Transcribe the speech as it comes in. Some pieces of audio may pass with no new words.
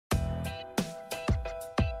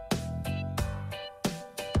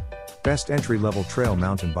Best entry-level trail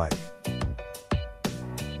mountain bike.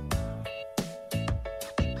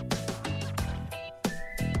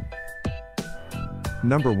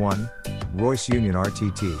 Number 1. Royce Union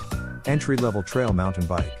RTT. Entry-level trail mountain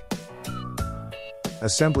bike.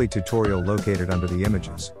 Assembly tutorial located under the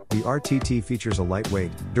images. The RTT features a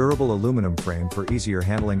lightweight, durable aluminum frame for easier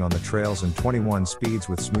handling on the trails and 21 speeds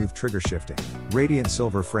with smooth trigger shifting. Radiant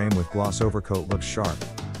silver frame with gloss overcoat looks sharp.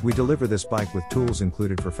 We deliver this bike with tools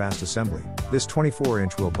included for fast assembly. This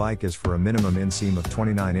 24-inch wheel bike is for a minimum inseam of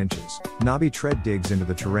 29 inches. Knobby tread digs into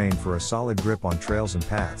the terrain for a solid grip on trails and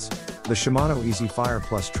paths. The Shimano Easy Fire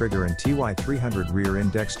Plus trigger and TY300 rear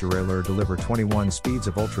index derailleur deliver 21 speeds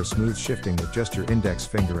of ultra smooth shifting with just your index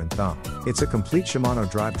finger and thumb. It's a complete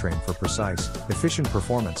Shimano drivetrain for precise, efficient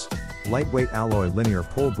performance. Lightweight alloy linear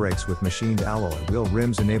pull brakes with machined alloy wheel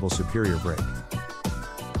rims enable superior brake.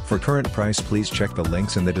 For current price, please check the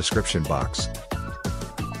links in the description box.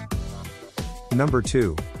 Number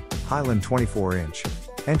 2. Highland 24-inch.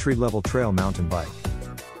 Entry-level trail mountain bike.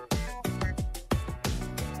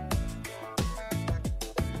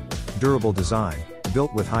 Durable design,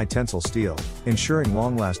 built with high tensile steel, ensuring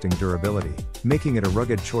long-lasting durability, making it a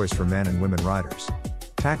rugged choice for men and women riders.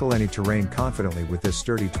 Tackle any terrain confidently with this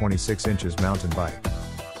sturdy 26 inches mountain bike.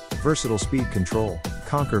 Versatile speed control,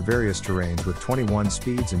 conquer various terrains with 21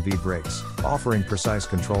 speeds and V brakes, offering precise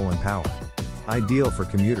control and power. Ideal for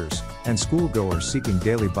commuters and schoolgoers seeking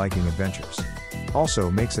daily biking adventures.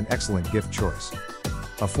 Also makes an excellent gift choice.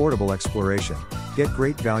 Affordable exploration. Get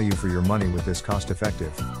great value for your money with this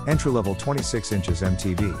cost-effective, entry-level 26 inches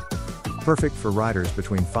MTB. Perfect for riders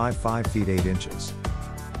between 5 feet 8 inches.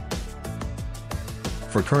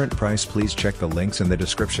 For current price, please check the links in the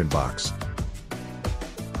description box.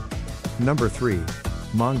 Number 3.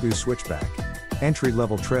 Mongoose Switchback.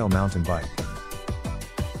 Entry-level trail mountain bike.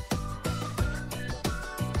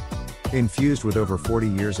 Infused with over 40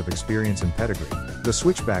 years of experience and pedigree, the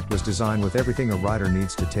Switchback was designed with everything a rider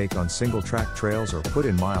needs to take on single-track trails or put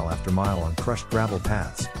in mile after mile on crushed gravel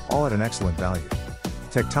paths, all at an excellent value.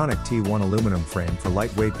 Tectonic T1 aluminum frame for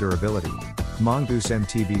lightweight durability. Mongoose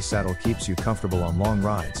MTB saddle keeps you comfortable on long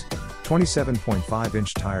rides.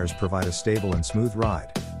 27.5-inch tires provide a stable and smooth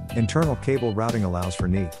ride. Internal cable routing allows for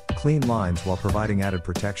neat, clean lines while providing added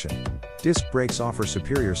protection. Disc brakes offer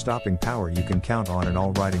superior stopping power you can count on in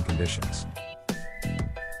all riding conditions.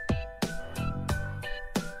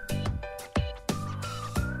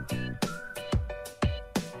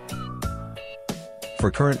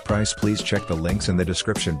 For current price, please check the links in the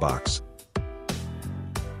description box.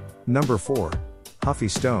 Number 4. Huffy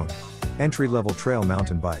Stone. Entry-level trail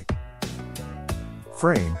mountain bike.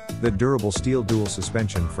 Frame. The durable steel dual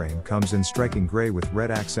suspension frame comes in striking gray with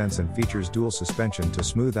red accents and features dual suspension to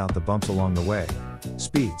smooth out the bumps along the way.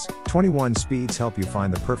 Speeds. 21 speeds help you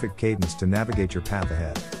find the perfect cadence to navigate your path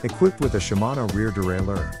ahead. Equipped with a Shimano rear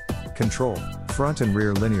derailleur. Control. Front and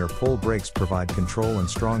rear linear pull brakes provide control and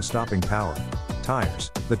strong stopping power.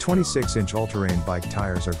 Tires. The 26-inch all-terrain bike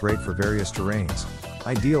tires are great for various terrains.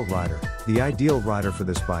 Ideal rider. The ideal rider for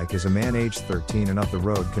this bike is a man aged 13 and up. The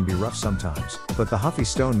road can be rough sometimes, but the Huffy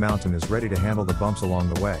Stone Mountain is ready to handle the bumps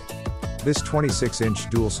along the way. This 26-inch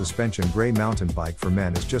dual suspension gray mountain bike for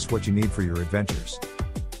men is just what you need for your adventures.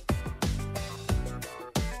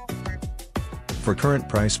 For current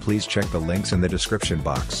price, please check the links in the description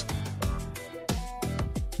box.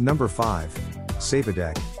 Number 5.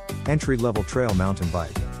 Save-A-Deck. Entry-level trail mountain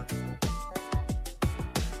bike.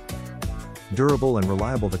 Durable and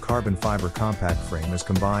reliable, the carbon fiber compact frame is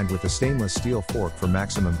combined with a stainless steel fork for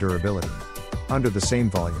maximum durability. Under the same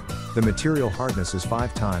volume, the material hardness is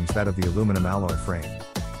 5 times that of the aluminum alloy frame.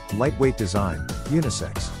 Lightweight design,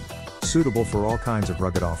 unisex. Suitable for all kinds of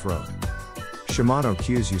rugged off-road. Shimano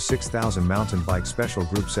QZU 6000 mountain bike special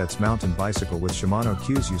group sets mountain bicycle with Shimano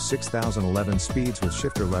QZU 6011 speeds with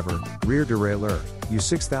shifter lever, rear derailleur,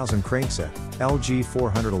 U6000 crankset, LG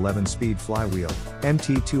 411 speed flywheel,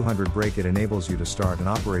 MT200 brake. It enables you to start and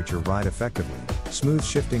operate your ride effectively, smooth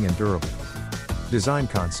shifting and durable. Design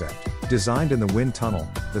concept. Designed in the wind tunnel,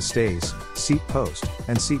 the stays, seat post,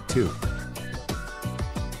 and seat 2.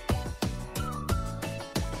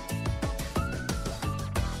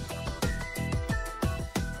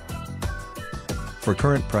 For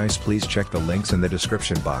current price, please check the links in the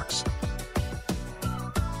description box.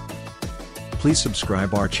 Please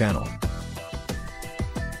subscribe our channel.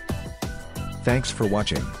 Thanks for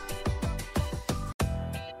watching.